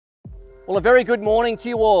Well, a very good morning to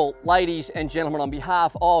you all, ladies and gentlemen. On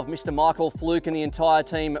behalf of Mr. Michael Flook and the entire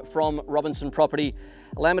team from Robinson Property,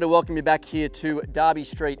 allow me to welcome you back here to Darby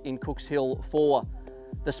Street in Cooks Hill for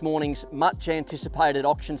this morning's much anticipated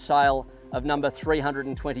auction sale of number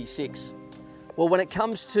 326. Well, when it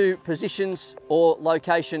comes to positions or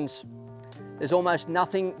locations, there's almost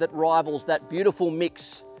nothing that rivals that beautiful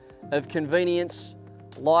mix of convenience,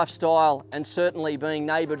 lifestyle, and certainly being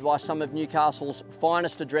neighboured by some of Newcastle's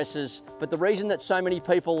finest addresses. But the reason that so many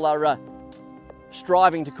people are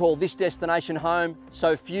striving to call this destination home,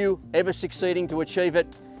 so few ever succeeding to achieve it,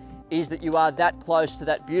 is that you are that close to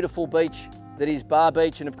that beautiful beach that is Bar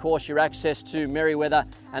Beach, and of course your access to Merewether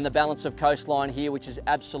and the balance of coastline here, which is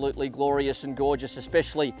absolutely glorious and gorgeous,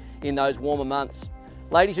 especially in those warmer months.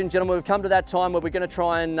 Ladies and gentlemen, we've come to that time where we're going to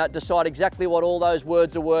try and decide exactly what all those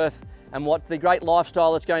words are worth and what the great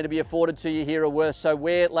lifestyle that's going to be afforded to you here are worth. So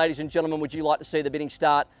where, ladies and gentlemen, would you like to see the bidding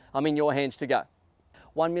start? I'm in your hands to go.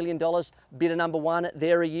 $1 million, bidder number one,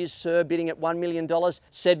 there he is, sir, bidding at $1 million,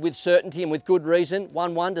 said with certainty and with good reason.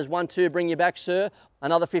 1-1, does 1-2 bring you back, sir?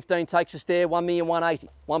 Another 15 takes us there, 1,180,000.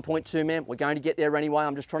 1.2, ma'am, we're going to get there anyway.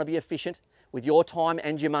 I'm just trying to be efficient with your time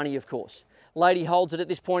and your money, of course. Lady holds it at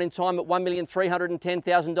this point in time at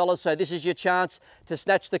 $1,310,000, so this is your chance to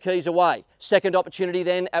snatch the keys away. Second opportunity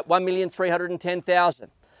then at $1,310,000.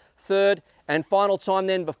 Third and final time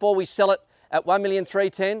then before we sell it at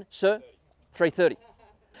 $1,310,000, sir, 330.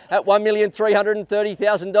 At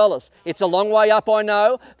 $1,330,000. It's a long way up, I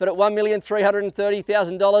know, but at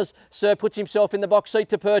 $1,330,000, sir puts himself in the box seat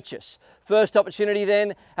to purchase. First opportunity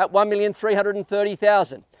then at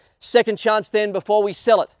 $1,330,000. Second chance then before we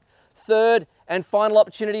sell it. Third and final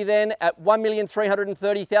opportunity then at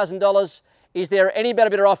 $1,330,000. Is there any better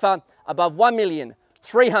bidder offer above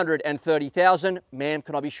 $1,330,000? Ma'am,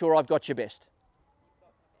 can I be sure I've got your best?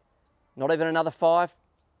 Not even another five?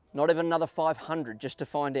 Not even another 500 just to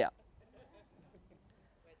find out.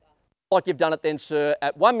 Like you've done it then, sir,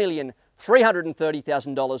 at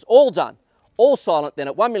 $1,330,000. All done, all silent then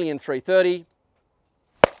at $1,330,000.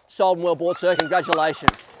 Sold and well bought, sir.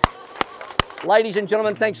 Congratulations. Ladies and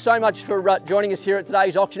gentlemen, thanks so much for joining us here at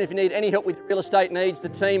today's auction. If you need any help with your real estate needs, the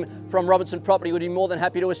team from Robinson Property would be more than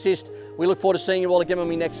happy to assist. We look forward to seeing you all again when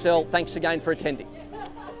we next sell. Thanks again for attending.